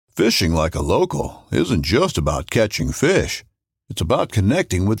Fishing like a local isn't just about catching fish. It's about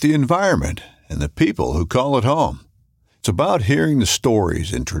connecting with the environment and the people who call it home. It's about hearing the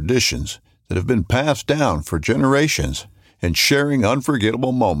stories and traditions that have been passed down for generations and sharing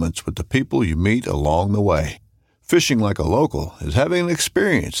unforgettable moments with the people you meet along the way. Fishing like a local is having an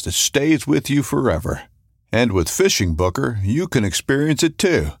experience that stays with you forever. And with Fishing Booker, you can experience it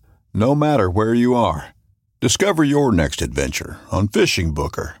too, no matter where you are. Discover your next adventure on Fishing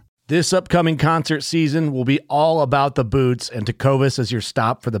Booker. This upcoming concert season will be all about the boots, and Tecovas is your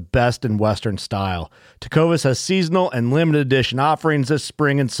stop for the best in Western style. Tecovas has seasonal and limited edition offerings this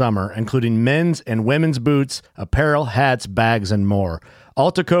spring and summer, including men's and women's boots, apparel, hats, bags, and more.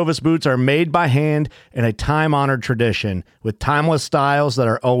 All Tecovas boots are made by hand in a time-honored tradition with timeless styles that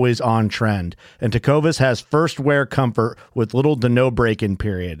are always on trend. And Tecovas has first wear comfort with little to no break-in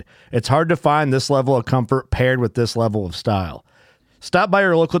period. It's hard to find this level of comfort paired with this level of style. Stop by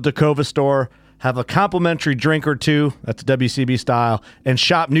your local Tecovas store, have a complimentary drink or two, that's WCB style, and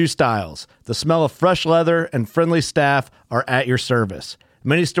shop new styles. The smell of fresh leather and friendly staff are at your service.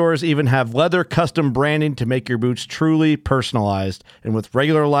 Many stores even have leather custom branding to make your boots truly personalized. And with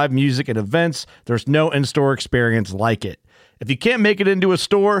regular live music and events, there's no in-store experience like it. If you can't make it into a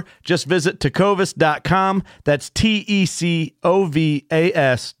store, just visit tecovas.com. That's TECOVAS.com.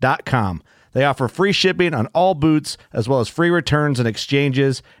 They offer free shipping on all boots, as well as free returns and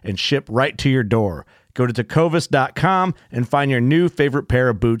exchanges, and ship right to your door. Go to tecovas.com and find your new favorite pair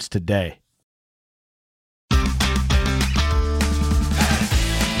of boots today.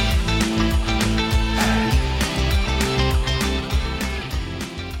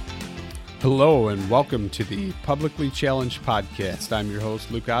 Hello and welcome to the Publicly Challenged Podcast. I'm your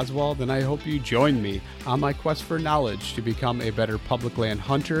host, Luke Oswald, and I hope you join me on my quest for knowledge to become a better public land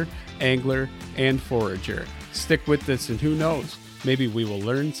hunter, angler, and forager. Stick with this and who knows, maybe we will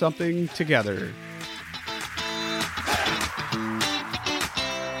learn something together.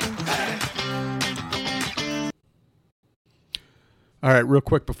 All right, real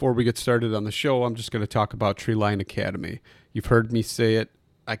quick before we get started on the show, I'm just going to talk about Treeline Academy. You've heard me say it.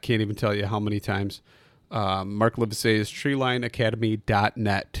 I can't even tell you how many times. Mark Livesey is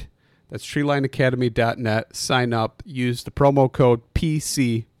treelineacademy.net. That's treelineacademy.net. Sign up. Use the promo code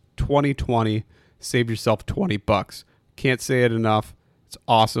PC2020. Save yourself $20. Can't say it enough. It's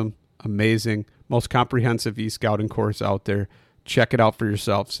awesome. Amazing. Most comprehensive e-scouting course out there. Check it out for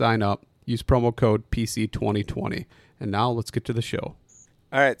yourself. Sign up. Use promo code PC2020. And now let's get to the show.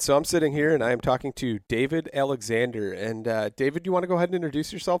 All right, so I'm sitting here and I am talking to David Alexander. And David, you want to go ahead and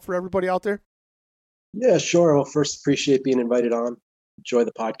introduce yourself for everybody out there? Yeah, sure. Well, first, appreciate being invited on. Enjoy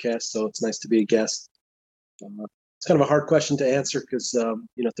the podcast, so it's nice to be a guest. It's kind of a hard question to answer because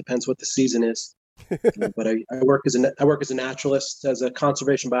it depends what the season is. But I work as a naturalist, as a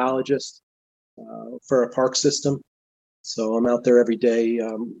conservation biologist for a park system. So I'm out there every day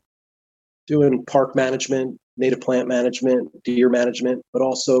doing park management, native plant management, deer management, but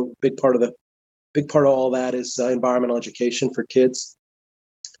also big part of all that is environmental education for kids.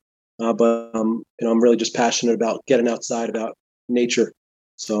 But I'm really just passionate about getting outside, about nature.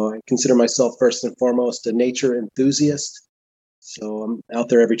 So I consider myself first and foremost a nature enthusiast. So I'm out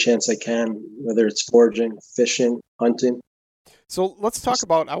there every chance I can, whether it's foraging, fishing, hunting. So let's talk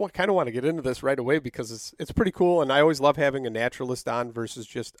about, I kind of want to get into this right away because it's pretty cool. And I always love having a naturalist on versus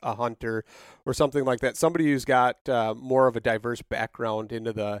just a hunter or something like that. Somebody who's got more of a diverse background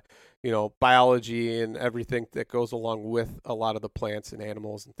into the, biology and everything that goes along with a lot of the plants and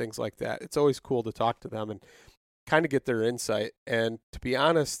animals and things like that. It's always cool to talk to them and kind of get their insight. And to be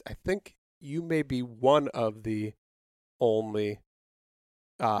honest, I think you may be one of the only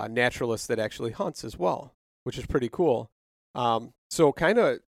naturalists that actually hunts as well, which is pretty cool. So kind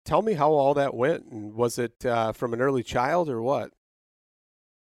of tell me how all that went, and was it from an early child or what?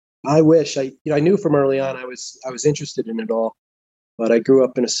 I wish I knew from early on I was interested in it all, but I grew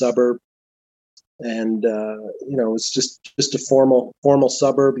up in a suburb, and it was just a formal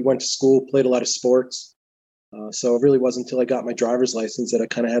suburb. We went to school, played a lot of sports, so it really wasn't until I got my driver's license that I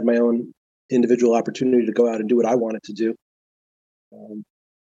kind of had my own individual opportunity to go out and do what I wanted to do.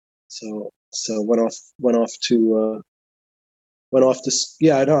 So went off to.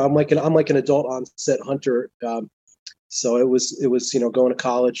 I'm like an adult onset hunter. So it was going to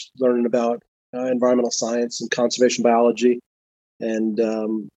college, learning about environmental science and conservation biology, and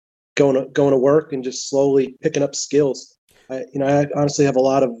going to work and just slowly picking up skills. I honestly have a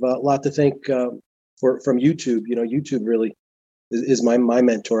lot to thank from YouTube. YouTube really is my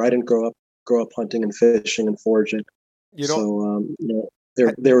mentor. I didn't grow up hunting and fishing and foraging.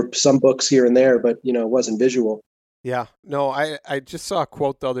 There were some books here and there, but it wasn't visual. Yeah. No, I just saw a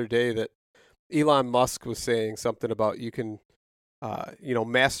quote the other day that Elon Musk was saying something about you can,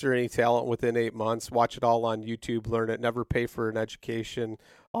 master any talent within 8 months, watch it all on YouTube, learn it, never pay for an education,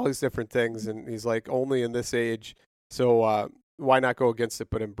 all these different things. And he's like, only in this age. So why not go against it,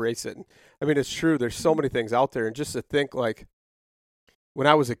 but embrace it? And, I mean, it's true. There's so many things out there. And just to think, like, when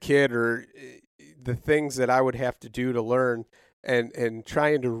I was a kid, or the things that I would have to do to learn, and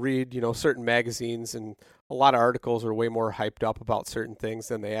trying to read, certain magazines, and a lot of articles are way more hyped up about certain things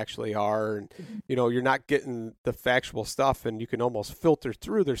than they actually are. And, you're not getting the factual stuff, and you can almost filter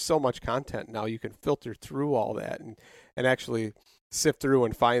through. There's so much content now. You can filter through all that and actually sift through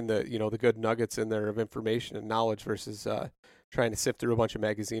and find the, the good nuggets in there of information and knowledge versus, trying to sift through a bunch of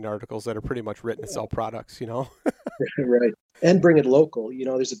magazine articles that are pretty much written to sell products, Right. And bring it local.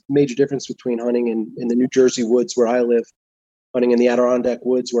 There's a major difference between hunting in the New Jersey woods where I live, hunting in the Adirondack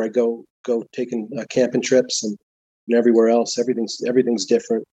woods where I go taking camping trips, and everywhere else. Everything's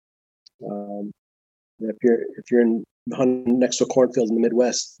different. If you're in hunting next to a cornfield in the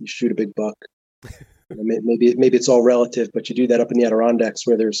Midwest, you shoot a big buck. Maybe it's all relative, but you do that up in the Adirondacks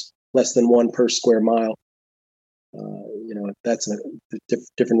where there's less than one per square mile. That's a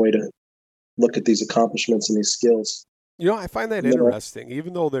different way to look at these accomplishments and these skills. I find that interesting,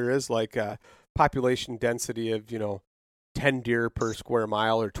 even though there is like a population density of, 10 deer per square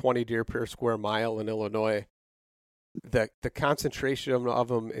mile or 20 deer per square mile in Illinois. The concentration of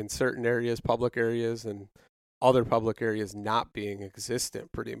them in certain areas, public areas, and other public areas not being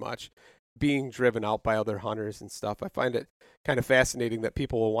existent, pretty much being driven out by other hunters and stuff. I find it kind of fascinating that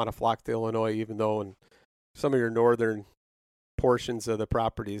people will want to flock to Illinois, even though in some of your northern portions of the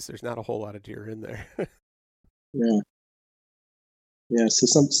properties, there's not a whole lot of deer in there. Yeah. So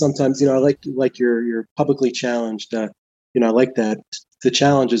sometimes, I like you're publicly challenged. I like that. The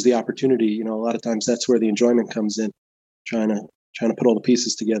challenge is the opportunity. A lot of times that's where the enjoyment comes in. Trying to put all the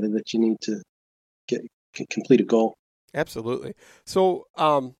pieces together that you need to complete a goal. Absolutely. So,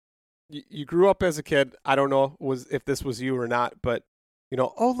 you grew up as a kid. I don't know if this was you or not, but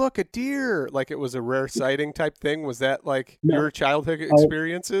oh, look, a deer, like it was a rare sighting type thing. Was that like your childhood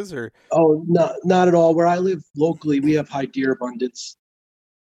experiences, or? Oh, not at all. Where I live locally, we have high deer abundance.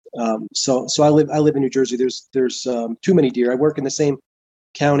 So I live in New Jersey. There's too many deer. I work in the same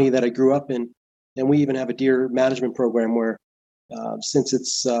county that I grew up in, and we even have a deer management program where, since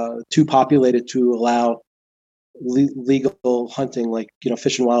it's too populated to allow legal hunting, like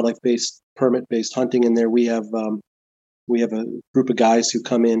fish and wildlife based, permit based hunting in there, we have a group of guys who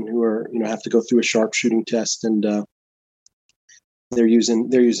come in who are have to go through a sharpshooting test, and they're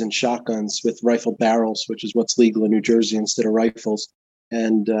using shotguns with rifle barrels, which is what's legal in New Jersey, instead of rifles.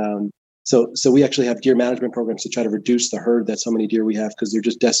 And so we actually have deer management programs to try to reduce the herd. That's how many deer we have, because they're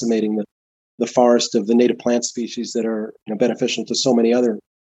just decimating the forest of the native plant species that are beneficial to so many other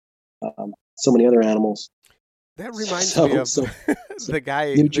animals. That reminds me of the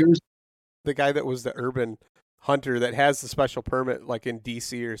guy, the guy that was the urban hunter that has the special permit, like in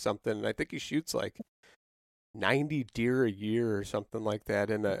DC or something. And I think he shoots like 90 deer a year or something like that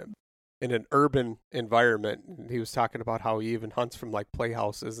in an urban environment. And he was talking about how he even hunts from like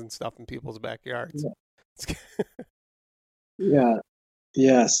playhouses and stuff in people's backyards. Yeah.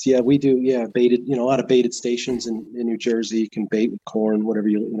 Yes. Yeah, we do. Yeah. Baited, a lot of baited stations in New Jersey. You can bait with corn, whatever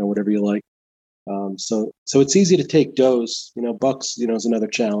you like. So it's easy to take does. Bucks, is another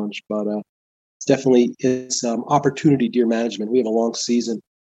challenge, but it's opportunity deer management. We have a long season.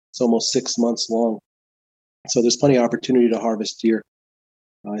 It's almost 6 months long. So there's plenty of opportunity to harvest deer.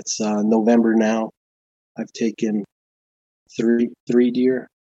 It's November now. I've taken three deer.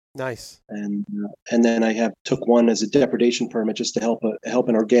 Nice. And then I took one as a depredation permit just to help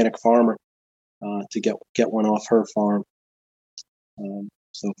an organic farmer to get one off her farm.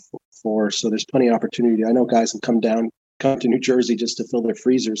 So there's plenty of opportunity. I know guys will come to New Jersey just to fill their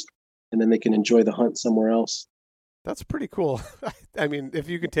freezers, and then they can enjoy the hunt somewhere else. That's pretty cool. I mean, if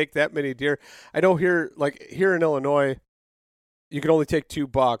you can take that many deer, I know here in Illinois, you can only take 2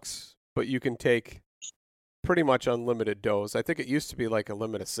 bucks, but you can take pretty much unlimited does. I think it used to be like a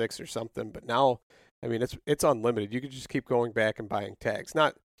limit of 6 or something, but now, I mean, it's unlimited. You can just keep going back and buying tags.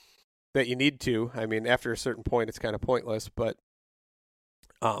 Not that you need to. I mean, after a certain point, it's kind of pointless, but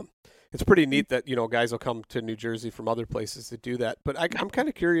it's pretty neat that, guys will come to New Jersey from other places to do that. But I'm kind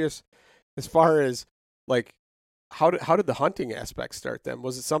of curious as far as like, how did the hunting aspect start then?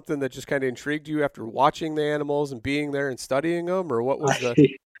 Was it something that just kind of intrigued you after watching the animals and being there and studying them, or what was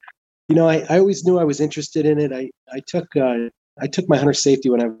the? I always knew I was interested in it. I took my hunter safety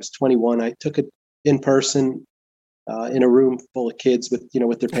when I was 21. I took it in person in a room full of kids with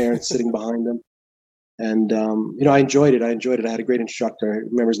their parents sitting behind them. And I enjoyed it. I had a great instructor. I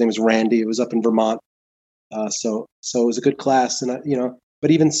remember his name was Randy. It was up in Vermont. So it was a good class. And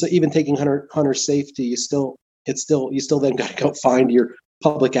but even taking hunter safety, you still then got to go find your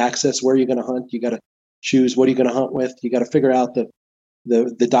public access. Where you're going to hunt, you got to choose what are you going to hunt with. You got to figure out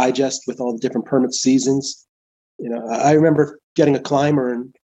the digest with all the different permit seasons. I remember getting a climber,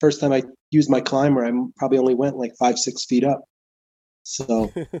 and first time I used my climber, I probably only went like 5-6 feet up.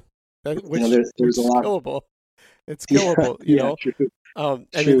 So there's a lot. Killable. It's killable, you know. True. I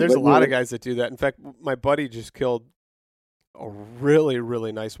mean, there's a lot of guys that do that. In fact, my buddy just killed a really,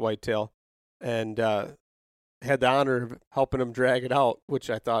 really nice whitetail, and had the honor of helping him drag it out, which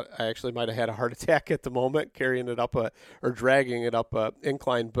I thought I actually might have had a heart attack at the moment, carrying it up or dragging it up a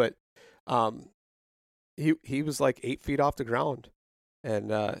incline. But he was like 8 feet off the ground,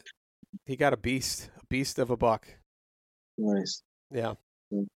 and he got a beast of a buck. Nice. Yeah.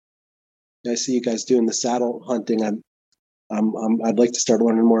 I see you guys doing the saddle hunting. I'd like to start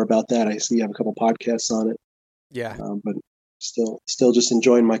learning more about that. I see you have a couple podcasts on it. Yeah. But still just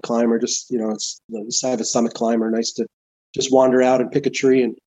enjoying my climber. Just, I have a Summit climber. Nice to just wander out and pick a tree.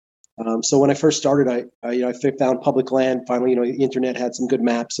 And so when I first started, I found public land. Finally, the internet had some good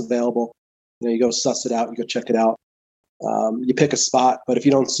maps available. You go suss it out, you go check it out. You pick a spot, but if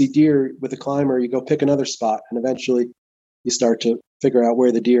you don't see deer with a climber, you go pick another spot, and eventually you start to figure out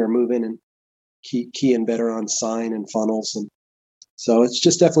where the deer are moving and key in better on sign and funnels. And so it's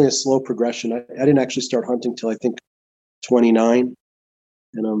just definitely a slow progression. I didn't actually start hunting till I think 29,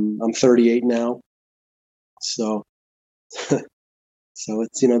 and I'm 38 now. So so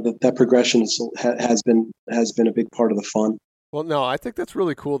it's that progression has been a big part of the fun. Well, no, I think that's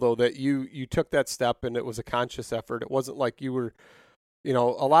really cool though that you took that step and it was a conscious effort. It wasn't like you were, a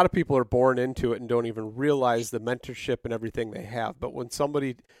lot of people are born into it and don't even realize the mentorship and everything they have. But when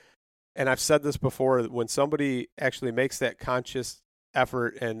somebody, and I've said this before, when somebody actually makes that conscious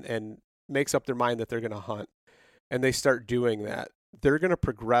effort and makes up their mind that they're going to hunt, and they start doing that, they're going to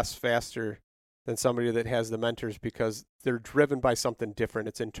progress faster than somebody that has the mentors because they're driven by something different.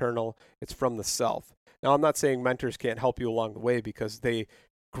 It's internal. It's from the self. Now, I'm not saying mentors can't help you along the way because they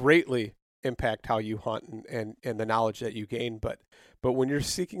greatly impact how you hunt and the knowledge that you gain. But when you're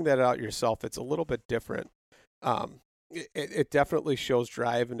seeking that out yourself, it's a little bit different. It definitely shows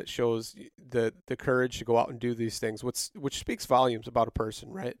drive, and it shows the courage to go out and do these things, which speaks volumes about a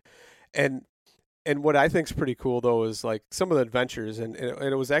person, right? And what I think is pretty cool though is like some of the adventures, and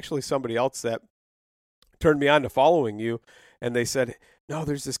it was actually somebody else that turned me on to following you, and they said, no,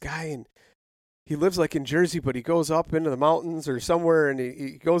 there's this guy and he lives like in Jersey, but he goes up into the mountains or somewhere, and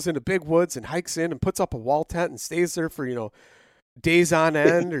he goes into big woods and hikes in and puts up a wall tent and stays there for days on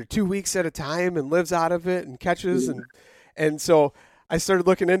end or 2 weeks at a time and lives out of it and catches and so I started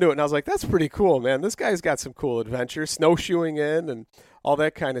looking into it, and I was like, that's pretty cool, man. This guy's got some cool adventures, snowshoeing in and all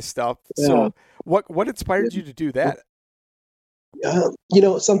that kind of stuff. Yeah. So what inspired you to do that?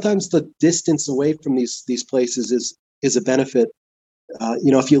 Sometimes the distance away from these places is a benefit.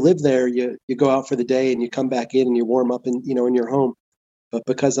 If you live there, you go out for the day and you come back in and you warm up in your home. But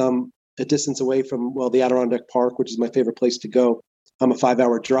because I'm a distance away from, the Adirondack Park, which is my favorite place to go, I'm a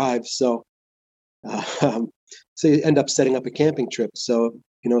 5-hour drive. So you end up setting up a camping trip. So,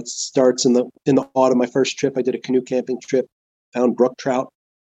 it starts in the autumn. My first trip, I did a canoe camping trip, found brook trout,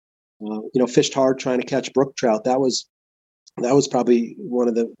 fished hard trying to catch brook trout. That was probably one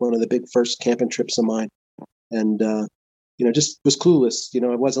of the big first camping trips of mine. And, just was clueless.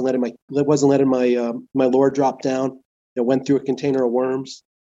 I wasn't letting my lure drop down. Went through a container of worms.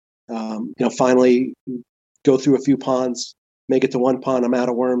 Finally go through a few ponds, make it to one pond. I'm out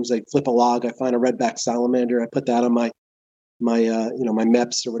of worms. I flip a log. I find a redback salamander. I put that on my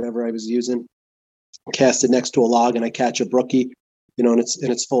MEPS or whatever I was using. Cast it next to a log, and I catch a brookie. And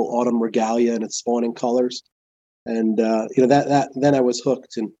it's full autumn regalia and it's spawning colors. And then I was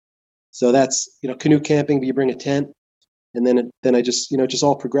hooked. And so that's canoe camping. You bring a tent. And then I just, it just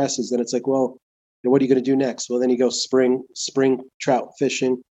all progresses. Then it's like, well, what are you going to do next? Well, then you go spring trout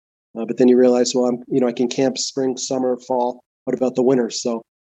fishing. But then you realize, well, I can camp spring, summer, fall. What about the winter? So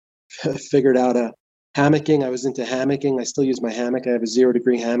I figured out hammocking. I was into hammocking. I still use my hammock. I have a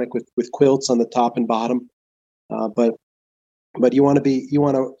 0-degree hammock with quilts on the top and bottom. But you don't want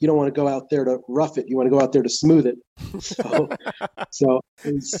to go out there to rough it. You want to go out there to smooth it. So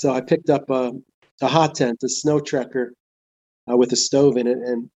I picked up a hot tent, a snow trekker, with a stove in it,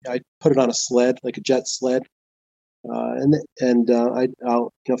 and I put it on a sled, like a jet sled,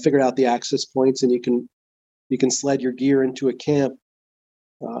 I'll figure out the access points, and you can sled your gear into a camp.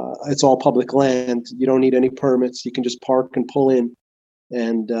 It's all public land. You don't need any permits. You can just park and pull in,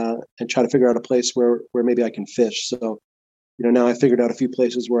 and try to figure out a place where maybe I can fish. So, now I figured out a few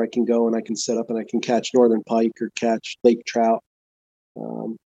places where I can go and I can set up and I can catch northern pike or catch lake trout,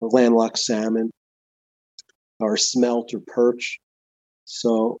 or landlocked salmon, or smelt or perch.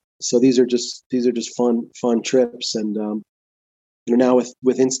 So these are just fun trips. And now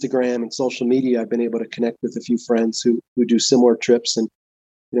with Instagram and social media, I've been able to connect with a few friends who do similar trips. And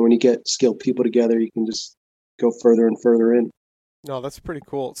when you get skilled people together, you can just go further and further in. No, that's pretty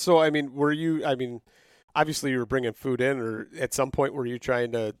cool. So, obviously you were bringing food in, or at some point were you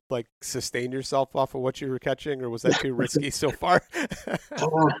trying to like sustain yourself off of what you were catching, or was that too risky so far?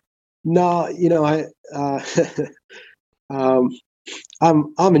 No,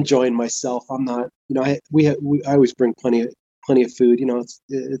 I'm enjoying myself. I'm not, I always bring plenty of food.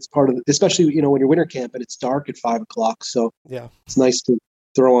 It's part of, especially, when you're winter camping, it's dark at 5 o'clock. So yeah, it's nice to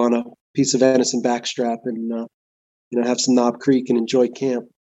throw on a piece of venison backstrap and, have some Knob Creek and enjoy camp.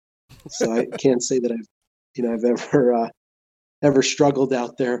 So I can't say that I've ever struggled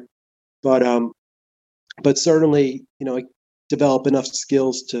out there, but certainly, I develop enough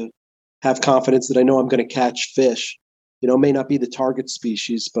skills to have confidence that I know I'm going to catch fish. It may not be the target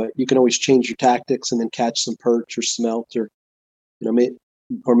species, but you can always change your tactics and then catch some perch or smelt, or,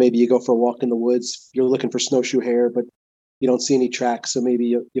 or maybe you go for a walk in the woods. You're looking for snowshoe hare, but you don't see any tracks. So maybe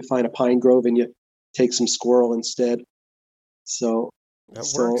you find a pine grove and you take some squirrel instead. So that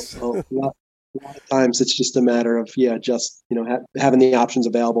works. a lot of times it's just a matter of, just, having the options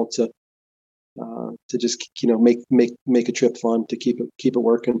available to just, make a trip fun, to keep it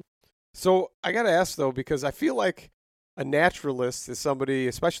working. So I got to ask though, because I feel like a naturalist is somebody,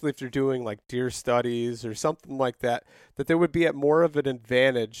 especially if you're doing like deer studies or something like that, that they would be at more of an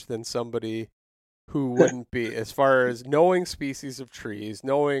advantage than somebody who wouldn't be, as far as knowing species of trees,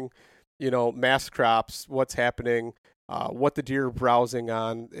 knowing, mass crops, what's happening, what the deer are browsing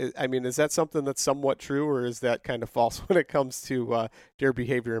on. Is that something that's somewhat true, or is that kind of false when it comes to deer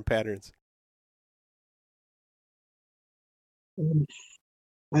behavior and patterns? You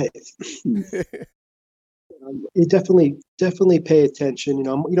definitely pay attention.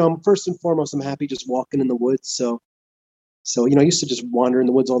 I'm first and foremost, I'm happy just walking in the woods. So I used to just wander in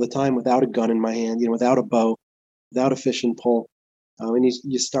the woods all the time without a gun in my hand, without a bow, without a fishing pole. And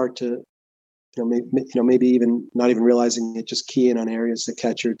you start to, maybe even not even realizing it, just key in on areas that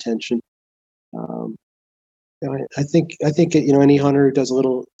catch your attention. I think any hunter who does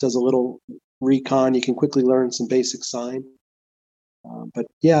a little recon, you can quickly learn some basic sign. But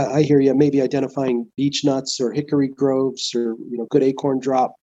yeah, I hear you. Maybe identifying beech nuts or hickory groves, or good acorn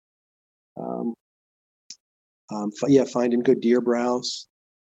drop. Finding good deer browse.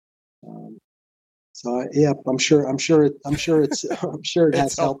 I'm sure it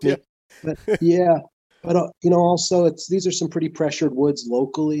has helped me. But yeah, but also these are some pretty pressured woods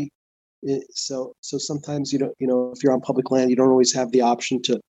locally. So sometimes if you're on public land, you don't always have the option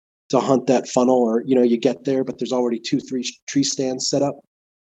to hunt that funnel, or you get there, but there's already 2-3 tree stands set up.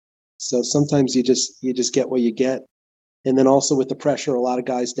 So sometimes you just get what you get. And then also with the pressure, a lot of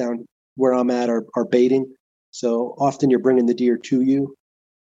guys down where I'm at are baiting. So often you're bringing the deer to you.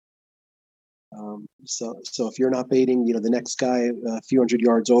 So if you're not baiting, the next guy a few hundred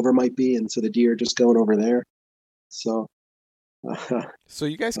yards over might be, and so the deer are just going over there. So. So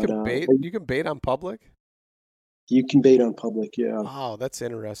you guys can bait. You can bait on public. You can bait on public, yeah. Oh, that's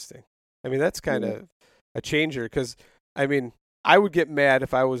interesting. That's kind of a changer, because I would get mad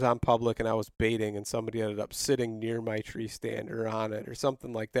if I was on public and I was baiting and somebody ended up sitting near my tree stand or on it or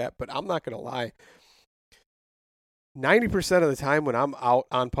something like that. But I'm not going to lie. 90% of the time when I'm out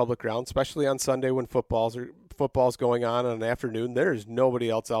on public ground, especially on Sunday when football's going on an afternoon, there's nobody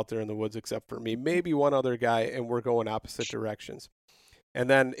else out there in the woods except for me, maybe one other guy, and we're going opposite directions. And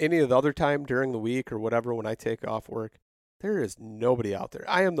then any of the other time during the week or whatever, when I take off work, there is nobody out there.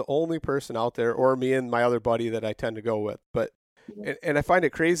 I am the only person out there, or me and my other buddy that I tend to go with. But and I find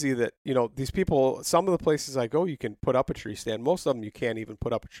it crazy that, these people, some of the places I go, you can put up a tree stand. Most of them you can't even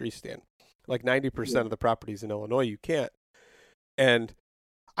put up a tree stand. Like 90% of the properties in Illinois, you can't. And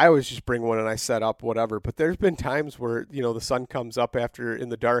I always just bring one and I set up whatever. But there's been times where, the sun comes up after in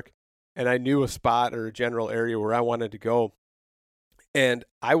the dark, and I knew a spot or a general area where I wanted to go. And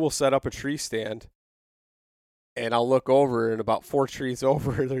I will set up a tree stand, and I'll look over, and about 4 trees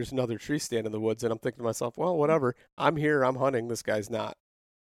over, there's another tree stand in the woods. And I'm thinking to myself, well, whatever. I'm here. I'm hunting. This guy's not.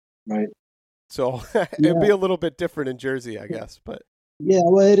 Right. So it'd be a little bit different in Jersey, I guess. But yeah,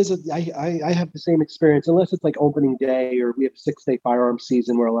 well, it is. I have the same experience, unless it's like opening day or we have 6-day firearm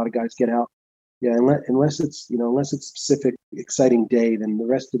season where a lot of guys get out. Yeah, unless it's a specific exciting day, then the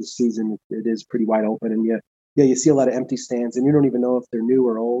rest of the season it is pretty wide open, and you see a lot of empty stands, and you don't even know if they're new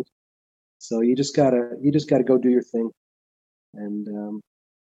or old. So you just gotta go do your thing, and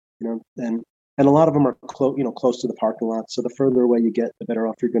and a lot of them are close to the parking lot. So the further away you get, the better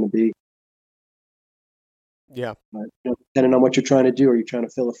off you're going to be. Yeah. But, depending on what you're trying to do, are you trying to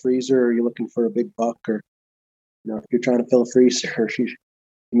fill a freezer, or are you looking for a big buck, or if you're trying to fill a freezer, you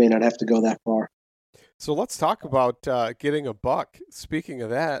may not have to go that far. So let's talk about getting a buck. Speaking of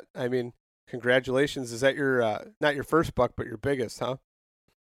that, I mean, congratulations. Is that your not your first buck, but your biggest, huh?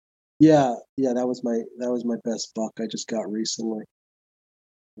 Yeah, that was my best buck I just got recently.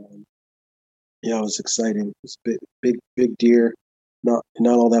 Yeah, it was exciting. It was big deer, not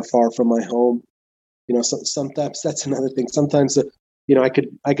all that far from my home. Sometimes that's another thing. Sometimes I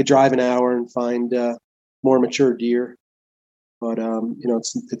could drive an hour and find more mature deer, but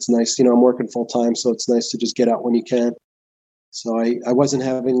it's nice. I'm working full time, so it's nice to just get out when you can. So I wasn't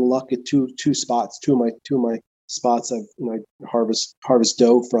having luck at two spots. Two of my spots I harvest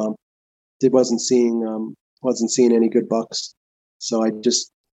doe from. Wasn't seeing any good bucks. So I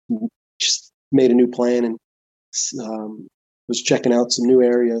just made a new plan and was checking out some new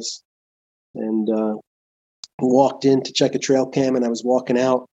areas, and walked in to check a trail cam, and I was walking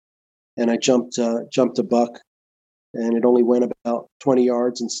out, and I jumped a buck, and it only went about 20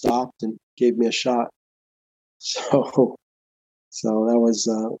 yards and stopped and gave me a shot. So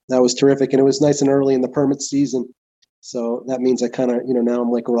that was terrific, and it was nice and early in the permit season. So that means I kind of, now I'm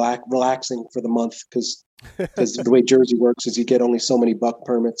like relaxing for the month, because the way Jersey works is you get only so many buck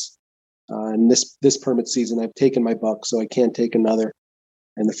permits. And this permit season, I've taken my buck, so I can't take another,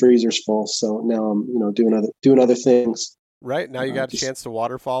 and the freezer's full. So now I'm, doing other things. Right. Now you got a chance to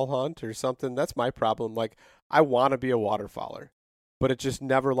waterfowl hunt or something. That's my problem. Like, I want to be a waterfowler, but it just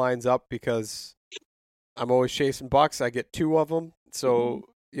never lines up because I'm always chasing bucks. I get 2 of them. So,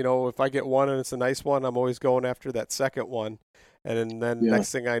 if I get one and it's a nice one, I'm always going after that second one. And then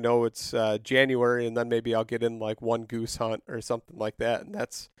next thing I know, it's January, and then maybe I'll get in like one goose hunt or something like that. And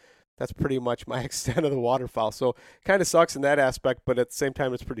that's pretty much my extent of the waterfowl. So kind of sucks in that aspect, but at the same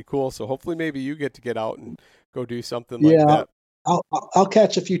time, it's pretty cool. So hopefully maybe you get out and go do something like that. I'll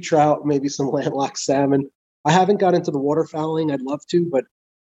catch a few trout, maybe some landlocked salmon. I haven't got into the waterfowling. I'd love to, but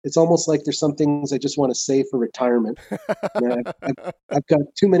it's almost like there's some things I just want to save for retirement. I've got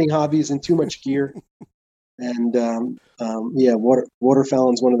too many hobbies and too much gear. And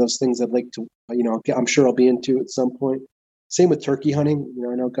waterfowling is one of those things I'd like to, I'm sure I'll be into at some point. Same with turkey hunting.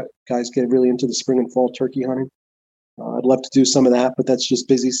 I know guys get really into the spring and fall turkey hunting. I'd love to do some of that, but that's just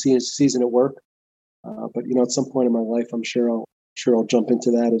busy season at work. But at some point in my life, I'm sure I'll jump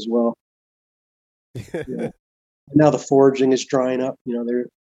into that as well. Yeah. Now the foraging is drying up. You're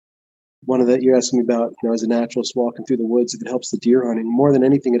asking me about, as a naturalist walking through the woods, if it helps the deer hunting. More than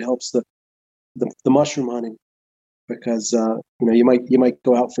anything, it helps the mushroom hunting, because you might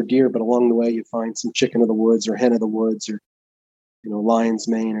go out for deer, but along the way you find some chicken of the woods or hen of the woods, or lion's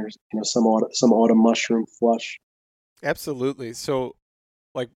mane, or some autumn mushroom flush. Absolutely. So,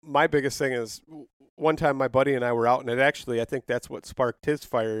 like, my biggest thing is, one time my buddy and I were out, and I think that's what sparked his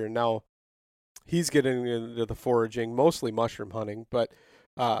fire, and now he's getting into the foraging, mostly mushroom hunting, but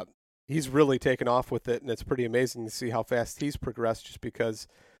he's really taken off with it, and it's pretty amazing to see how fast he's progressed, just because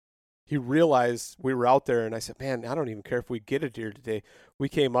he realized we were out there, and I said, man, I don't even care if we get a deer today. We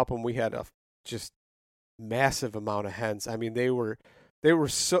came up and we had a just massive amount of hens. I mean, there were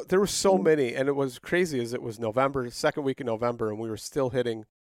so many, and it was crazy as it was November, second week in November, and we were still hitting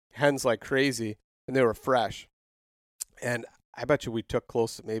hens like crazy, and they were fresh. And I bet you we took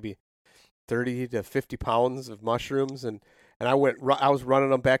close to maybe 30 to 50 pounds of mushrooms, and I was running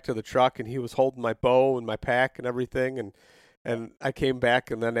them back to the truck, and he was holding my bow and my pack and everything, and I came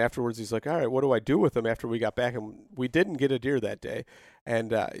back, and then afterwards he's like, all right, what do I do with them after we got back? And we didn't get a deer that day.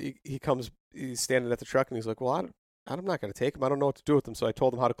 And he's standing at the truck, and he's like, well, I'm not going to take them. I don't know what to do with them. So I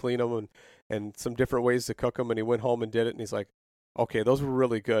told him how to clean them and some different ways to cook them. And he went home and did it. And he's like, okay, those were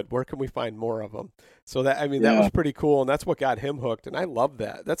really good. Where can we find more of them? So that was pretty cool. And that's what got him hooked. And I love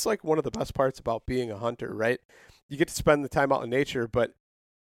that. That's like one of the best parts about being a hunter, right? You get to spend the time out in nature, but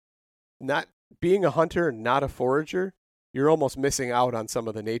not being a hunter, not a forager, you're almost missing out on some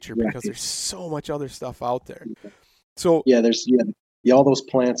of the nature, because there's so much other stuff out there. So there's all those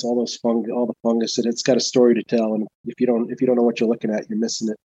plants, all those all the fungus, and it's got a story to tell. And if you don't know what you're looking at, you're missing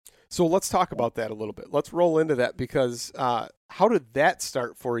it. So let's talk about that a little bit. Let's roll into that, because how did that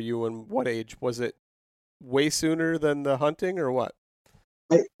start for you, and what age? Was it way sooner than the hunting, or what?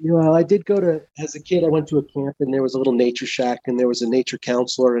 I did go to, as a kid, I went to a camp, and there was a little nature shack, and there was a nature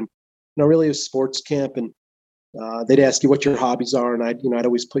counselor, and really a sports camp. And they'd ask you what your hobbies are, and I'd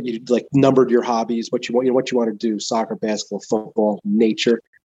always put you like numbered your hobbies, what you want to do: soccer, basketball, football, nature.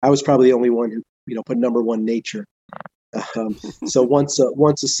 I was probably the only one who put number one, nature. So once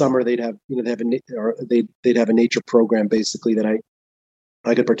a summer they'd have they'd have a nature program basically that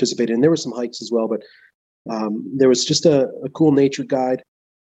I could participate in. There were some hikes as well, but there was just a cool nature guide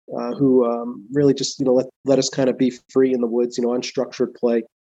who really just let us kind of be free in the woods, unstructured play.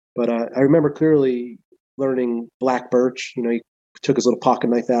 But I remember clearly learning black birch. He took his little pocket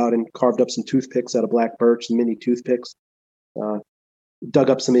knife out and carved up some toothpicks out of black birch, some mini toothpicks. Dug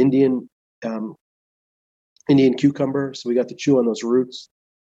up some Indian cucumber, so we got to chew on those roots.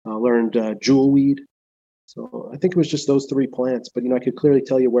 Learned jewelweed. So I think it was just those three plants, but I could clearly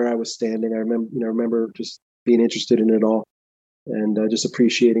tell you where I was standing. I remember just being interested in it all, and just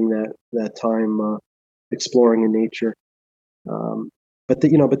appreciating that time exploring in nature. But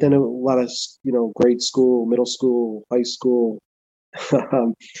then a lot of grade school, middle school, high school.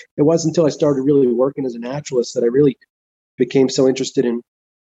 It wasn't until I started really working as a naturalist that I really became so interested in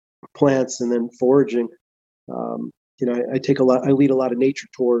plants and then foraging. I lead a lot of nature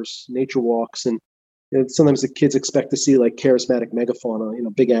tours, nature walks, and sometimes the kids expect to see like charismatic megafauna,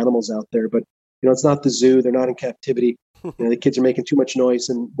 big animals out there, but it's not the zoo. They're not in captivity. The kids are making too much noise,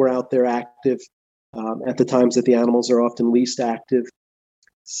 and we're out there active at the times that the animals are often least active.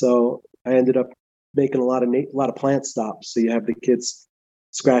 So I ended up making a lot of plant stops. So you have the kids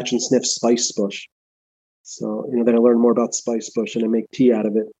scratch and sniff spice bush. So then I learned more about spice bush, and I make tea out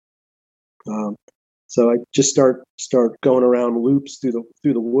of it. So I just start going around loops through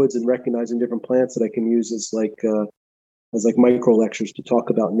the woods and recognizing different plants that I can use as micro lectures to talk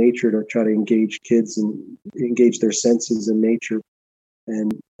about nature, to try to engage kids and engage their senses in nature,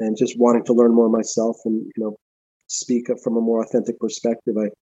 and just wanting to learn more myself and speak up from a more authentic perspective. I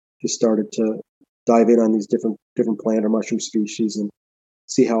just started to dive in on these different plant or mushroom species and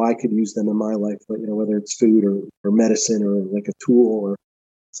see how I could use them in my life, but whether it's food or medicine or like a tool or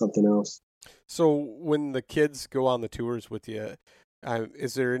something else. So when the kids go on the tours with you,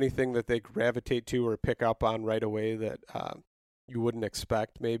 is there anything that they gravitate to or pick up on right away that you wouldn't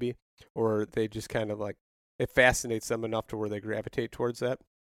expect maybe, or they just kind of like it fascinates them enough to where they gravitate towards that?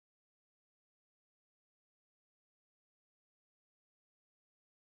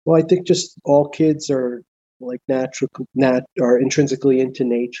 Well, I think just all kids are like are intrinsically into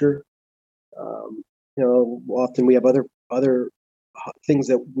nature. Often we have other things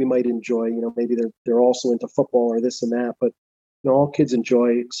that we might enjoy. Maybe they're also into football or this and that, but all kids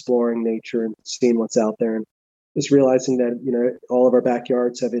enjoy exploring nature and seeing what's out there, and just realizing that all of our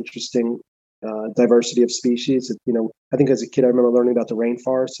backyards have interesting diversity of species. I think as a kid I remember learning about the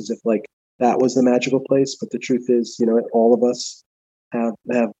rainforest as if like that was the magical place, but the truth is all of us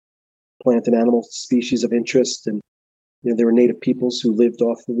have plant and animal species of interest, and there were native peoples who lived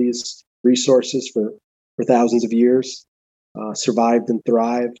off of these resources for thousands of years, survived and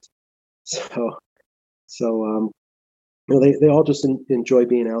thrived. So they all just enjoy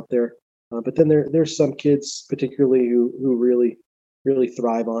being out there. But then there's some kids particularly who really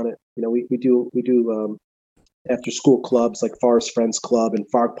thrive on it. We do after school clubs like Forest Friends Club and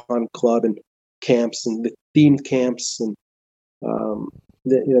Fog Pond Club and camps and the themed camps, and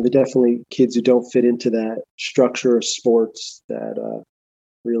they're definitely kids who don't fit into that structure of sports that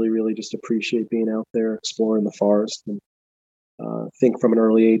really just appreciate being out there exploring the forest and think from an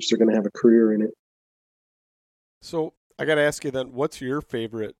early age they're going to have a career in it. So I got to ask you then, what's your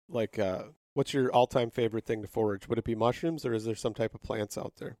favorite, what's your all-time favorite thing to forage? Would it be mushrooms, or is there some type of plants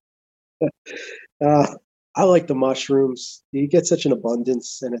out there? I like the mushrooms. You get such an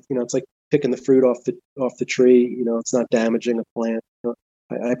abundance, and it's like picking the fruit off the tree. It's not damaging a plant.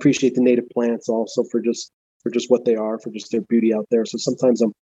 I appreciate the native plants also for just what they are, for just their beauty out there. So sometimes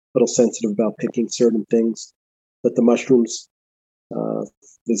I'm a little sensitive about picking certain things, but the mushrooms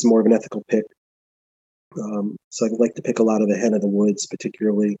is more of an ethical pick. So I like to pick a lot of the hen of the woods,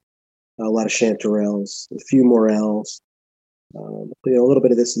 particularly a lot of chanterelles, a few morels, a little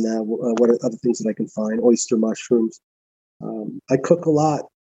bit of this and that. What are other things that I can find? Oyster mushrooms. I cook a lot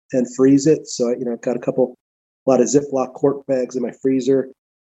and freeze it, so I've got a lot of Ziploc quart bags in my freezer,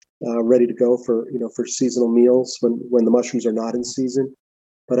 ready to go for seasonal meals when the mushrooms are not in season.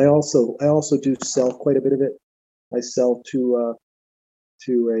 But I also do sell quite a bit of it. I sell to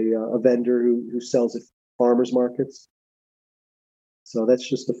a vendor who sells at farmers markets. So that's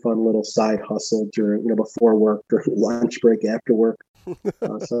just a fun little side hustle during before work, during lunch break, after work.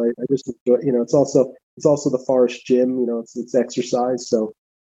 So I just enjoy. It's also the forest gym. It's exercise. So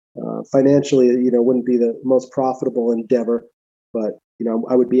financially, wouldn't be the most profitable endeavor, but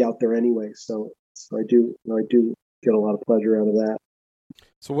I would be out there anyway. So So I do get a lot of pleasure out of that.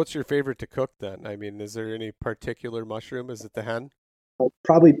 So what's your favorite to cook then? I mean, is there any particular mushroom? Is it the hen?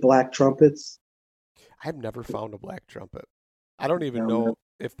 Probably black trumpets. I've never found a black trumpet. I don't even know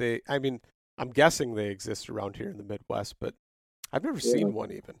if they, I mean, I'm guessing they exist around here in the Midwest, but I've never seen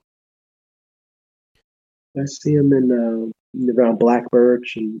one even. I see them in around black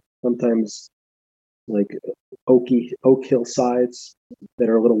birch and sometimes like oak hillsides that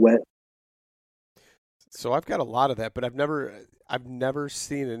are a little wet. So I've got a lot of that, but I've never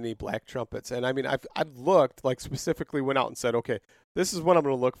seen any black trumpets. And I mean, I've looked, like specifically went out and said, okay, this is what I'm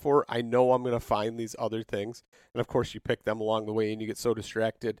going to look for. I know I'm going to find these other things. And of course you pick them along the way and you get so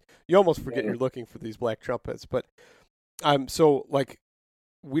distracted. You almost forget you're looking for these black trumpets. But so like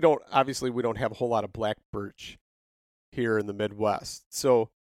we don't have a whole lot of black birch here in the Midwest. So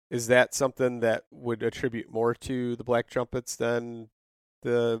is that something that would attribute more to the black trumpets than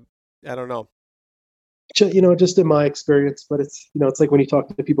I don't know. Just in my experience, but it's like when you talk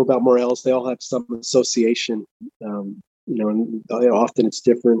to people about morels, they all have some association, and often it's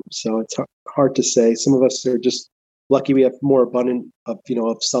different. So it's hard to say. Some of us are just lucky we have more abundant of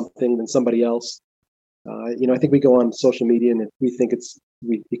something than somebody else. I think we go on social media and we think it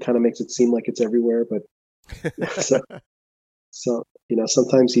kind of makes it seem like it's everywhere, but so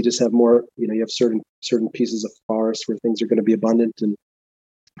sometimes you just have more. You have certain pieces of forest where things are going to be abundant, and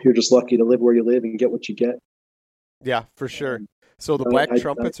you're just lucky to live where you live and get what you get. Yeah, for sure. So the black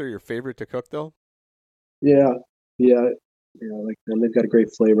trumpets are your favorite to cook, though? Yeah, like them. They've got a great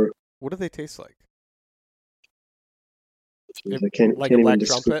flavor. What do they taste like? I can't a black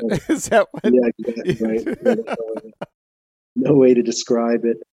trumpet? Is that what? Yeah, exactly, right. No way to describe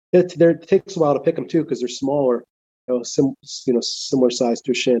it. It takes a while to pick them too because they're smaller. Similar size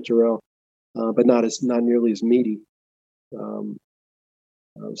to a chanterelle, but not nearly as meaty.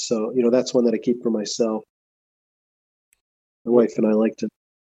 So that's one that I keep for myself. My wife and I like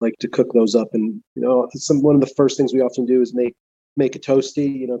to cook those up, and one of the first things we often do is make a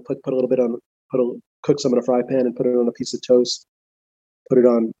toasty. Put a little bit on, cook some in a fry pan and put it on a piece of toast. Put it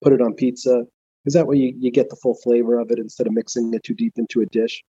on pizza, because that way you get the full flavor of it instead of mixing it too deep into a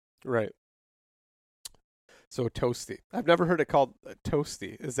dish. Right. So toasty. I've never heard it called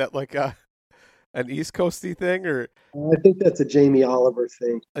toasty. Is that like an East Coasty thing, or? I think that's a Jamie Oliver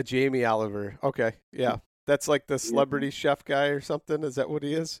thing. A Jamie Oliver. Okay. Yeah. That's like the celebrity chef guy or something. Is that what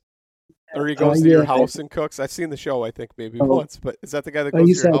he is? Or he goes to your house and cooks? I've seen the show, I think, maybe once, but is that the guy that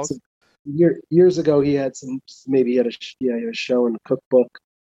goes to your house? Years ago, he had a show and a cookbook,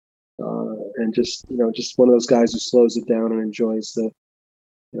 and just one of those guys who slows it down and enjoys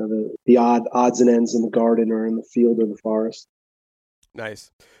the odds and ends in the garden or in the field or the forest.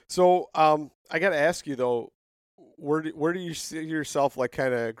 Nice. So I got to ask you though, where do you see yourself like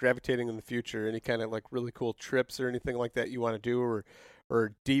kind of gravitating in the future? Any kind of like really cool trips or anything like that you want to do,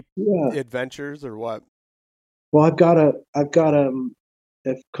 or deep adventures or what? Well, I've got a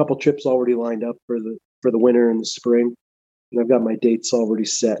couple trips already lined up for the winter and the spring, and I've got my dates already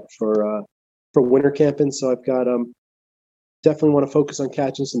set for winter camping. So I've got definitely want to focus on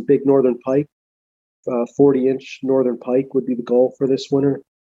catching some big northern pike. 40-inch northern pike would be the goal for this winter.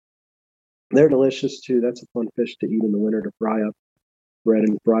 They're delicious too. That's a fun fish to eat in the winter, to fry up, bread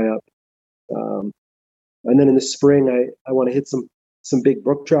and fry up. And then in the spring, I want to hit some big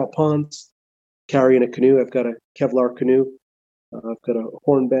brook trout ponds, carrying a canoe. I've got a Kevlar canoe. I've got a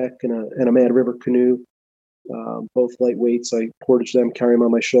Hornbeck and a Mad River canoe, both lightweight. So I portage them, carry them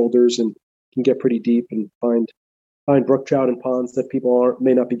on my shoulders, and can get pretty deep and find brook trout in ponds that people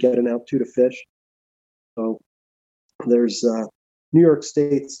may not be getting out to fish. So there's New York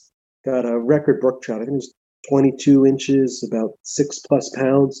State's got a record brook trout. I think it was 22 inches, about 6+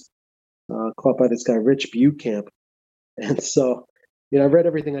 pounds, caught by this guy, Rich Bucamp. And so, I read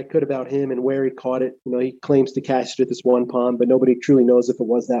everything I could about him and where he caught it. He claims to catch it at this one pond, but nobody truly knows if it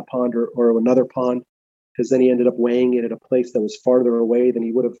was that pond or another pond, because then he ended up weighing it at a place that was farther away than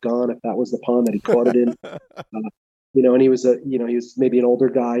he would have gone if that was the pond that he caught it in. And he was he was maybe an older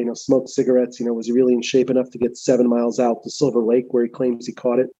guy, smoked cigarettes, was he really in shape enough to get 7 miles out to Silver Lake where he claims he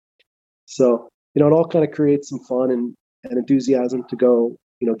caught it. So, it all kind of creates some fun and enthusiasm to go,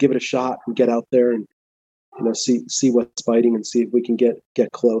 give it a shot and get out there and, see what's biting and see if we can get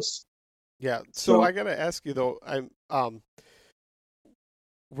close. Yeah. So I got to ask you though,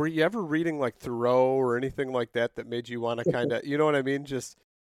 were you ever reading like Thoreau or anything like that made you want to kind of, you know what I mean? Just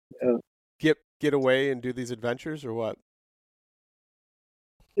get away and do these adventures, or what?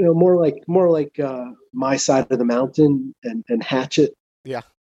 More like My Side of the Mountain and Hatchet. Yeah.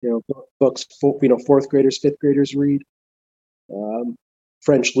 Books, fourth graders, fifth graders read.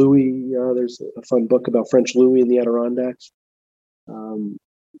 French Louis. There's a fun book about French Louis in the Adirondacks.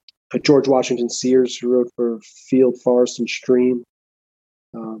 George Washington Sears, who wrote for Field, Forest, and Stream.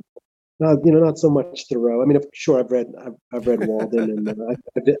 Not so much Thoreau. I mean, sure, I've read Walden, and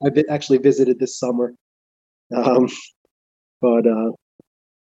I've actually visited this summer. But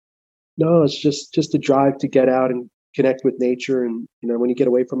no, it's just a drive to get out and connect with nature, and when you get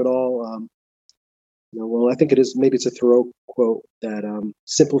away from it all, well, I think maybe it's a Thoreau quote that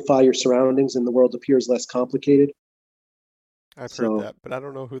simplify your surroundings, and the world appears less complicated. I've heard that, but I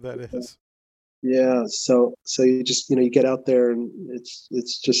don't know who that is. Yeah, so you just you get out there, and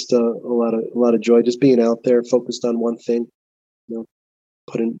it's just a lot of joy just being out there, focused on one thing.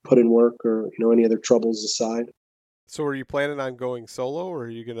 Put in work, or any other troubles aside. So, are you planning on going solo, or are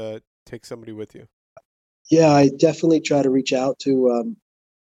you gonna take somebody with you? Yeah, I definitely try to reach out to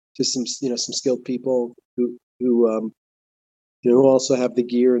some some skilled people who also have the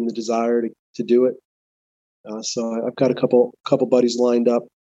gear and the desire to do it. So I've got a couple buddies lined up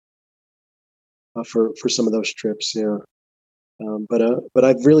for some of those trips. Yeah, but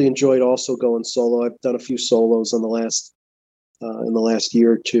I've really enjoyed also going solo. I've done a few solos in the last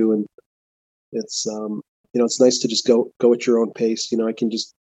year or two, and it's it's nice to just go at your own pace. I can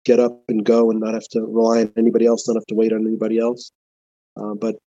just get up and go and not have to rely on anybody else, not have to wait on anybody else.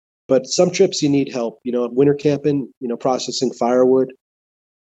 But some trips you need help. Winter camping, processing firewood,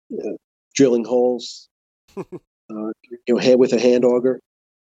 drilling holes, with a hand auger.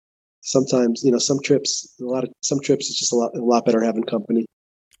 Sometimes, some trips it's just a lot better having company.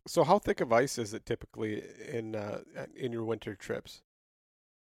 So how thick of ice is it typically in your winter trips?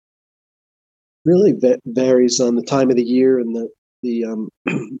 Really varies on the time of the year and the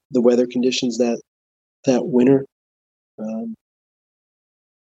the weather conditions that winter.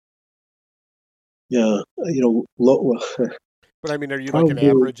 Yeah, low. But I mean, are you like an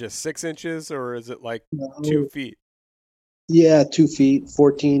average of 6 inches, or is it like 2 feet? Yeah, 2 feet,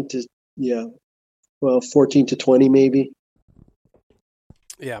 14 to 20 maybe.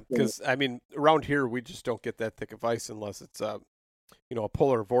 Yeah, because I mean, around here we just don't get that thick of ice unless it's a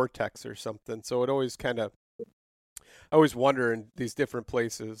polar vortex or something. So it always I always wonder in these different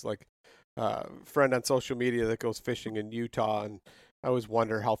places, like friend on social media that goes fishing in Utah, and I always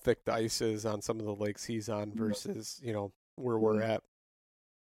wonder how thick the ice is on some of the lakes he's on versus where we're at.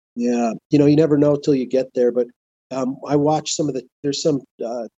 Yeah, you never know till you get there. But I watch there's some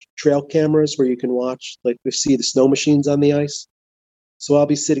trail cameras where you can watch, like, we see the snow machines on the ice. So I'll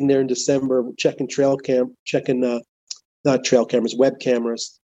be sitting there in December checking not trail cameras, web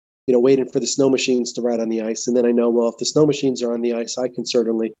cameras, waiting for the snow machines to ride on the ice. And then I know, well, if the snow machines are on the ice, I can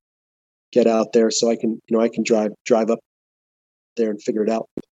certainly get out there, so I can drive up there and figure it out.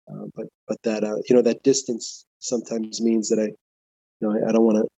 But that that distance sometimes means that I don't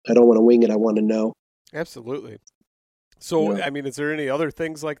want to wing it. I want to know. Absolutely. So, yeah. I mean, is there any other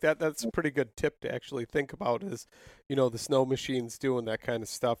things like that? That's a pretty good tip to actually think about, is, the snow machines doing that kind of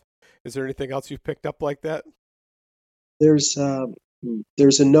stuff. Is there anything else you've picked up like that? There's a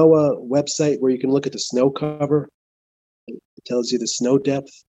NOAA website where you can look at the snow cover. It tells you the snow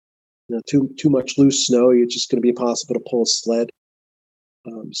depth. Too much loose snow, it's just going to be impossible to pull a sled.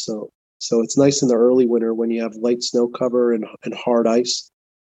 So it's nice in the early winter when you have light snow cover and hard ice.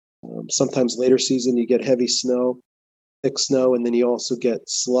 Sometimes later season you get heavy snow, thick snow, and then you also get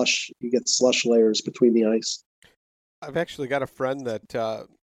slush. You get slush layers between the ice. I've actually got a friend that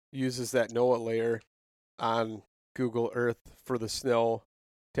uses that NOAA layer on Google Earth for the snow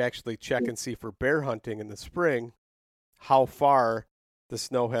to actually check and see for bear hunting in the spring how far the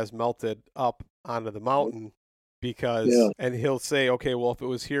snow has melted up onto the mountain, and he'll say, okay, well, if it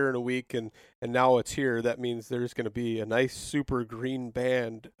was here in a week and now it's here, that means there's going to be a nice super green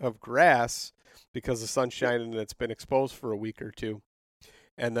band of grass because the sun's shining and it's been exposed for a week or two.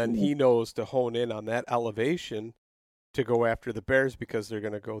 And then he knows to hone in on that elevation to go after the bears, because they're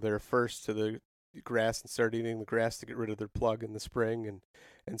going to go there first to the grass and start eating the grass to get rid of their plug in the spring.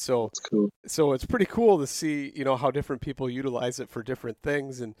 And so, that's cool. So it's pretty cool to see, how different people utilize it for different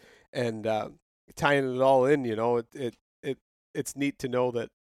things, and tying it all in, it's neat to know that,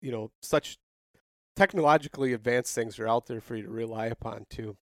 such technologically advanced things are out there for you to rely upon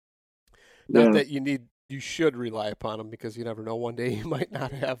too. Not that you should rely upon them, because you never know, one day you might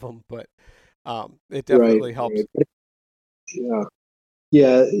not have them, but it definitely helps. Right.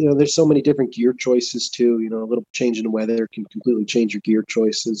 Yeah, there's so many different gear choices too. A little change in the weather can completely change your gear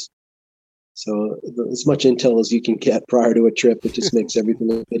choices. So as much intel as you can get prior to a trip, it just makes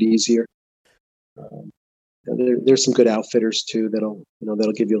everything a bit easier. There's some good outfitters too that'll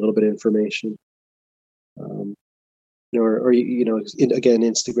give you a little bit of information. or again,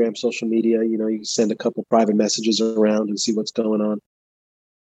 Instagram, social media. You can send a couple private messages around and see what's going on.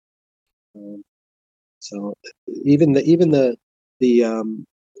 So even for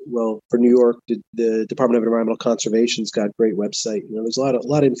New York, the Department of Environmental Conservation's got a great website. There's a lot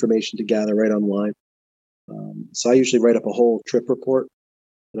of information to gather right online. So I usually write up a whole trip report,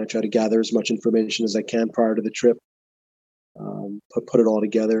 and I try to gather as much information as I can prior to the trip. Put it all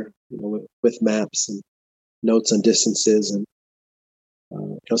together, with maps and notes on distances, and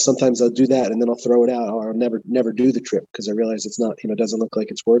sometimes I'll do that and then I'll throw it out, or I'll never do the trip because I realize it's not, it doesn't look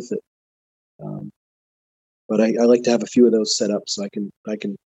like it's worth it. But I like to have a few of those set up so I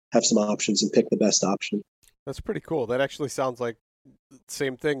can have some options and pick the best option. That's pretty cool. That actually sounds like the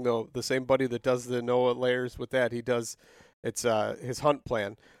same thing, though. The same buddy that does the NOAA layers with that, it's his hunt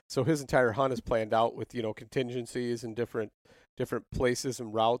plan. So his entire hunt is planned out with, contingencies and different places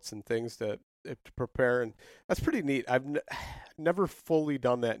and routes and things to prepare. And that's pretty neat. I've never fully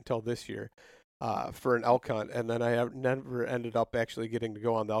done that until this year. For an elk hunt, and then I have never ended up actually getting to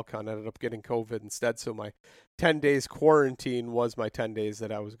go on the elk hunt. I ended up getting COVID instead, so my 10 days quarantine was my 10 days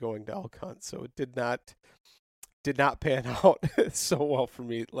that I was going to elk hunt. So it did not pan out so well for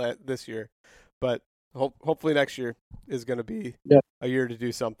me this year, but hopefully next year is going to be a year to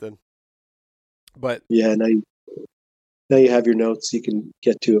do something. But yeah, now you have your notes. You can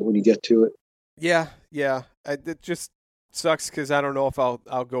get to it when you get to it. Yeah. It just sucks because I don't know if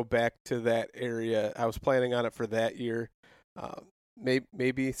I'll go back to that area. I was planning on it for that year,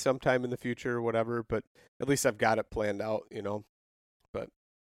 maybe sometime in the future or whatever. But at least I've got it planned out, But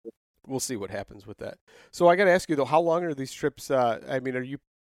we'll see what happens with that. So I got to ask you though, how long are these trips? Are you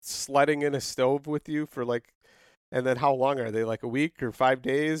sledding in a stove with you for and then how long are they? Like a week or 5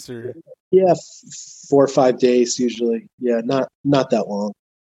 days or? Yeah, 4 or 5 days usually. Yeah, not that long.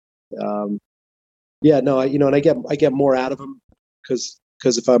 Yeah, no, and I get more out of them because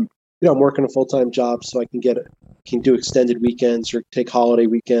if I'm working a full-time job, so I can do extended weekends or take holiday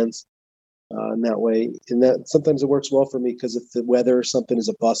weekends, and that way, and that sometimes it works well for me because if the weather or something is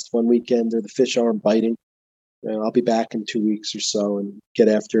a bust one weekend or the fish aren't biting, I'll be back in 2 weeks or so and get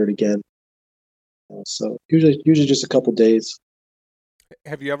after it again. So usually just a couple days.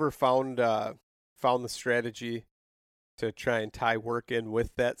 Have you ever found the strategy to try and tie work in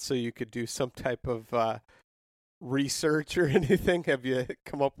with that so you could do some type of research or anything? Have you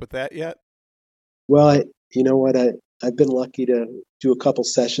come up with that yet? Well, you know what? I've been lucky to do a couple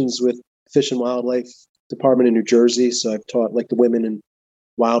sessions with Fish and Wildlife Department in New Jersey. So I've taught the Women in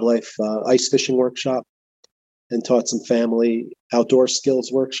Wildlife ice fishing workshop and taught some family outdoor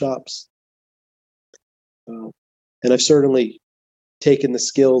skills workshops. And I've certainly taken the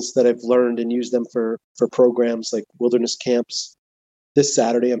skills that I've learned and used them for programs like wilderness camps. This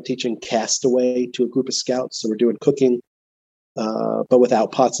Saturday, I'm teaching castaway to a group of scouts. So we're doing cooking, but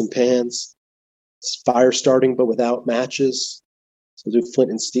without pots and pans. It's fire starting, but without matches. So we'll do flint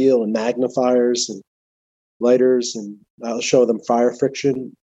and steel and magnifiers and lighters, and I'll show them fire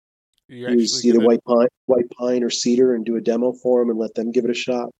friction. Use either white pine or cedar and do a demo for them and let them give it a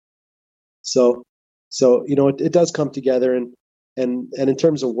shot. So it does come together. And in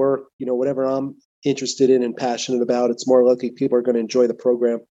terms of work, whatever I'm interested in and passionate about, it's more likely people are going to enjoy the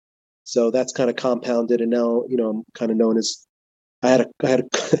program. So that's kind of compounded. And now, I'm kind of known as, I had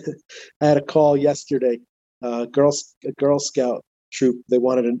a call yesterday, Girl Scout troop. They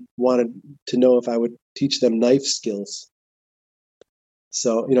wanted to know if I would teach them knife skills.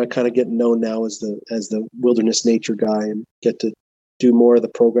 So, I kind of get known now as the wilderness nature guy and get to do more of the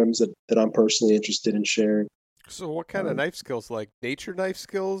programs that I'm personally interested in sharing. So what kind of knife skills, like nature knife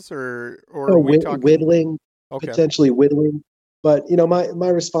skills or whittling, okay. Potentially whittling. But, my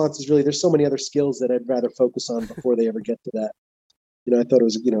response is really, there's so many other skills that I'd rather focus on before they ever get to that. I thought it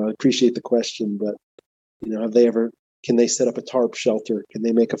was, I appreciate the question, but, can they set up a tarp shelter? Can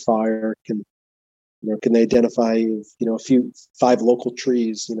they make a fire? Can they identify, 5 local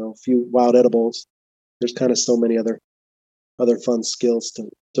trees, a few wild edibles? There's kind of so many other fun skills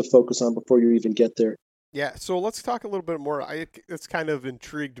to focus on before you even get there. Yeah, so let's talk a little bit more. It's kind of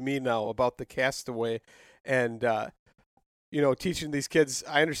intrigued me now about the castaway and, teaching these kids.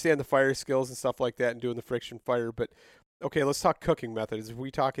 I understand the fire skills and stuff like that and doing the friction fire, but okay, let's talk cooking methods. Are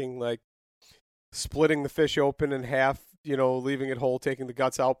we talking like splitting the fish open in half, leaving it whole, taking the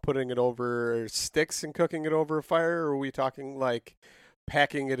guts out, putting it over sticks and cooking it over a fire? Or are we talking like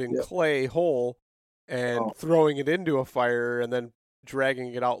packing it in clay whole and throwing it into a fire and then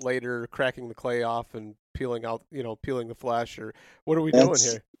dragging it out later, cracking the clay off and peeling the flesh? Or what are we doing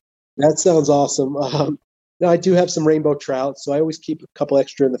here? That sounds awesome. Now I do have some rainbow trout, so I always keep a couple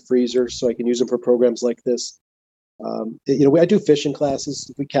extra in the freezer so I can use them for programs like this. I do fishing classes.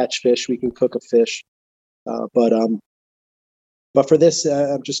 If we catch fish, we can cook a fish. But for this,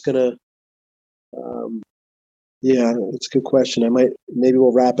 I'm just gonna. Yeah, it's a good question. Maybe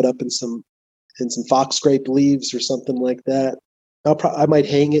we'll wrap it up in some fox grape leaves or something like that. I might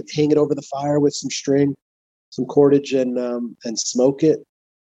hang it over the fire with some string, some cordage, and smoke it.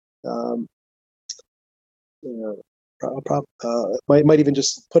 Might even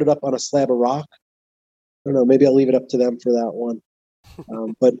just put it up on a slab of rock. I don't know. Maybe I'll leave it up to them for that one.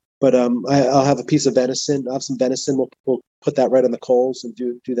 I'll have a piece of venison. I'll have some venison. We'll put that right on the coals and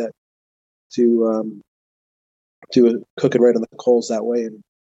do that cook it right on the coals that way and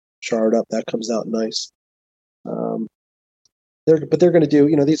char it up. That comes out nice. They're going to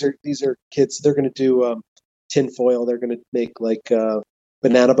do. These are kids. They're going to do tin foil. They're going to make like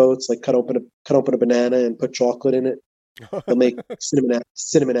banana boats. Like cut open a banana and put chocolate in it. They'll make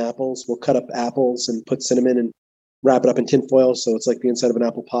cinnamon apples. We'll cut up apples and put cinnamon and wrap it up in tin foil, so it's like the inside of an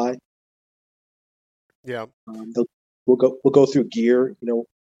apple pie. Yeah. We'll go through gear.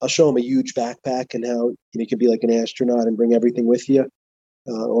 I'll show them a huge backpack and how you can be like an astronaut and bring everything with you,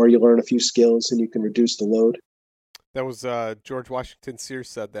 or you learn a few skills and you can reduce the load. That was George Washington Sears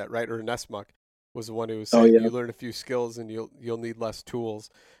said that, right? Or Nessmuck was the one who was saying you learn a few skills and you'll need less tools,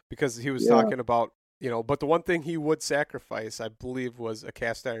 because he was talking about. But the one thing he would sacrifice, I believe, was a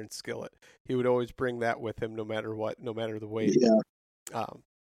cast iron skillet. He would always bring that with him, no matter what, no matter the weight. Yeah. I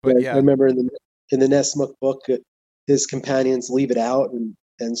remember in the Nessmuck book, his companions leave it out,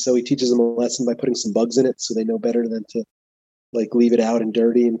 and so he teaches them a lesson by putting some bugs in it, so they know better than to like leave it out and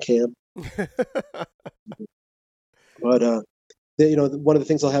dirty in camp. But one of the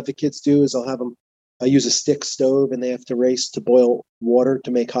things I'll have the kids do is I use a stick stove, and they have to race to boil water to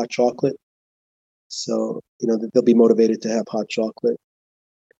make hot chocolate. So, they'll be motivated to have hot chocolate.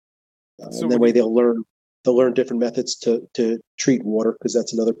 And that way they'll learn different methods to treat water, because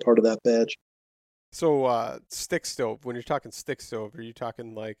that's another part of that badge. So stick stove, when you're talking stick stove, are you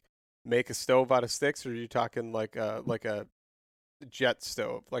talking like make a stove out of sticks, or are you talking like a jet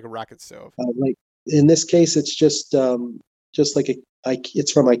stove, like a rocket stove? Like in this case, it's just like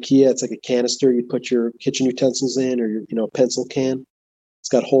it's from IKEA. It's like a canister. You put your kitchen utensils in, or your pencil can. It's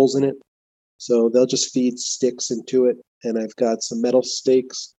got holes in it. So they'll just feed sticks into it, and I've got some metal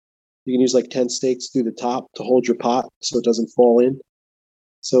stakes. You can use like 10 stakes through the top to hold your pot so it doesn't fall in.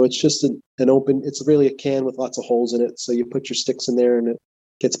 So it's just an open, it's really a can with lots of holes in it. So you put your sticks in there and it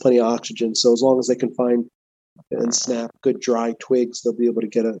gets plenty of oxygen. So as long as they can find and snap good dry twigs, they'll be able to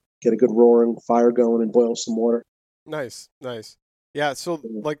get a good roaring fire going and boil some water. Nice. Yeah, so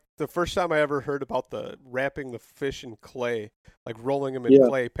like the first time I ever heard about the wrapping the fish in clay, like rolling them in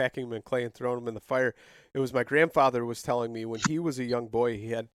clay, packing them in clay and throwing them in the fire, it was my grandfather was telling me when he was a young boy,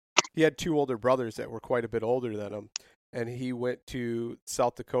 he had two older brothers that were quite a bit older than him, and he went to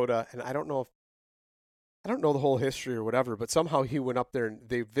South Dakota, and I don't know the whole history or whatever, but somehow he went up there and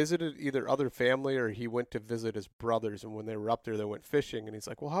they visited either other family or he went to visit his brothers. And when they were up there, they went fishing. And he's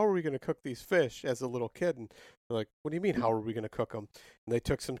like, well, how are we going to cook these fish as a little kid? And they're like, what do you mean, how are we going to cook them? And they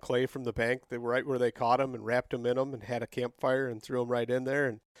took some clay from the bank, they were right where they caught them, and wrapped them in them and had a campfire and threw them right in there.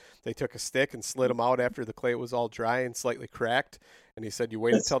 And they took a stick and slid them out after the clay was all dry and slightly cracked. And he said, you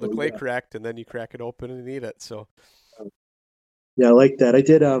wait until the clay cracked and then you crack it open and eat it. So, yeah, I like that.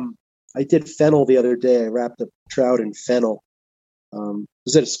 I did fennel the other day. I wrapped a trout in fennel. It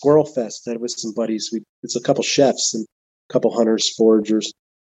was at a squirrel fest. I had with some buddies. It's a couple chefs and a couple hunters, foragers,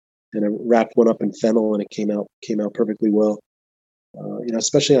 and I wrapped one up in fennel, and it came out perfectly well.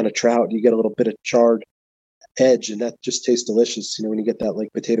 Especially on a trout, you get a little bit of charred edge, and that just tastes delicious. When you get that like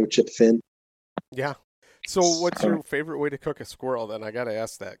potato chip fin. Yeah. So, what's your favorite way to cook a squirrel? Then I got to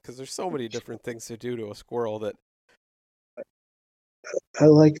ask that, because there's so many different things to do to a squirrel that. I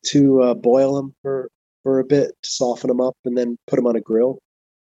like to boil them for a bit to soften them up, and then put them on a grill.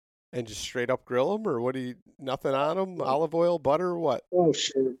 And just straight up grill them, or what do you? Nothing on them? Olive oil, butter, or what? Oh,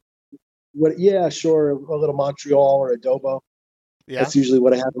 sure. Yeah, sure. A little Montreal or adobo. Yeah, that's usually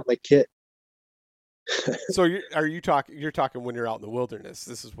what I have in my kit. So you're talking when you're out in the wilderness?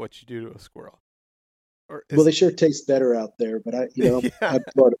 This is what you do to a squirrel. Well, they sure taste better out there, but I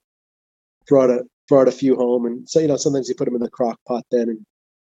brought a few home, and so sometimes you put them in the crock pot then and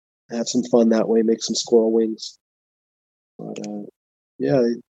have some fun that way, make some squirrel wings. But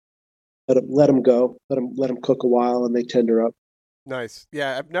let them go, let them cook a while, and they tender up. Nice.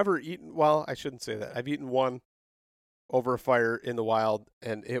 Yeah, I've never eaten. Well, I shouldn't say that. I've eaten one over a fire in the wild,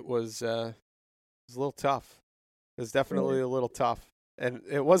 and it was a little tough. It was definitely a little tough, and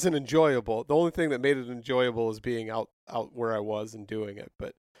it wasn't enjoyable. The only thing that made it enjoyable is being out where I was and doing it.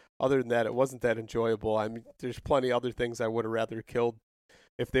 But other than that, it wasn't that enjoyable. I mean, there's plenty other things I would have rather killed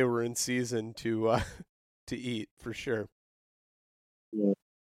if they were in season to eat for sure. Yeah.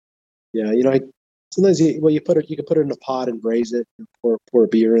 Sometimes you can put it in a pot and braise it, and pour a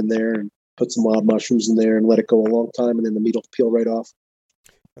beer in there, and put some wild mushrooms in there, and let it go a long time, and then the meat will peel right off.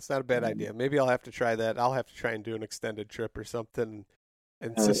 That's not a bad idea. Maybe I'll have to try that. I'll have to try and do an extended trip or something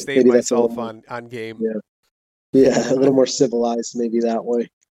and sustain myself on game. Yeah, a little more civilized maybe that way.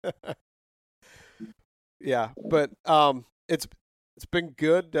 Yeah, but it's been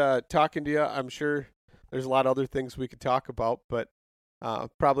good talking to you. I'm sure there's a lot of other things we could talk about, but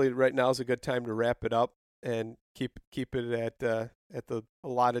probably right now is a good time to wrap it up and keep it at the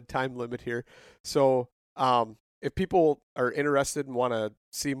allotted time limit here. So if people are interested and want to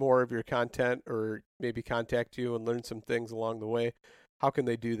see more of your content or maybe contact you and learn some things along the way, how can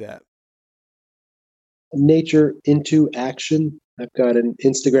they do that? Nature into Action. I've got an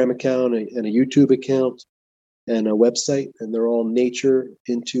Instagram account and a YouTube account and a website, and they're all Nature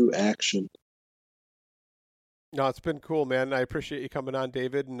into Action. No, it's been cool, man. I appreciate you coming on,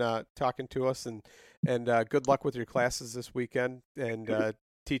 David, and talking to us, and good luck with your classes this weekend and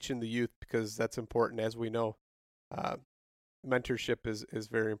teaching the youth, because that's important, as we know. Mentorship is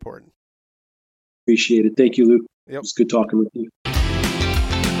very important. Appreciate it. Thank you, Luke. Yep. It was good talking with you.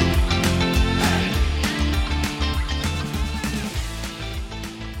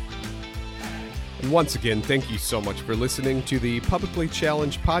 And once again, thank you so much for listening to the Publicly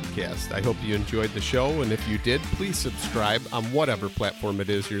Challenged podcast. I hope you enjoyed the show, and if you did, please subscribe on whatever platform it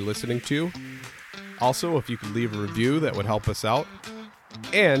is you're listening to. Also, if you could leave a review, that would help us out.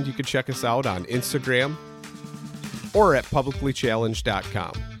 And you can check us out on Instagram or at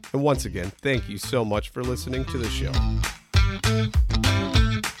publiclychallenged.com. And once again, thank you so much for listening to the show.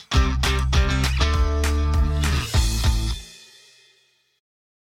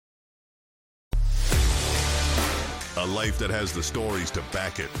 A life that has the stories to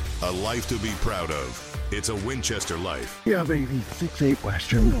back it. A life to be proud of. It's a Winchester life. Yeah, baby. 6'8"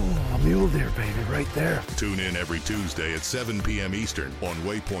 Western. Oh, mule deer, baby, right there. Tune in every Tuesday at 7 p.m. Eastern on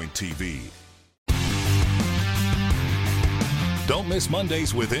Waypoint TV. Don't miss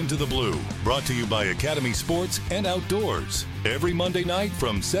Mondays with Into the Blue, brought to you by Academy Sports and Outdoors. Every Monday night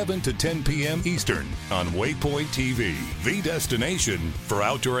from 7 to 10 p.m. Eastern on Waypoint TV, the destination for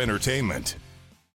outdoor entertainment.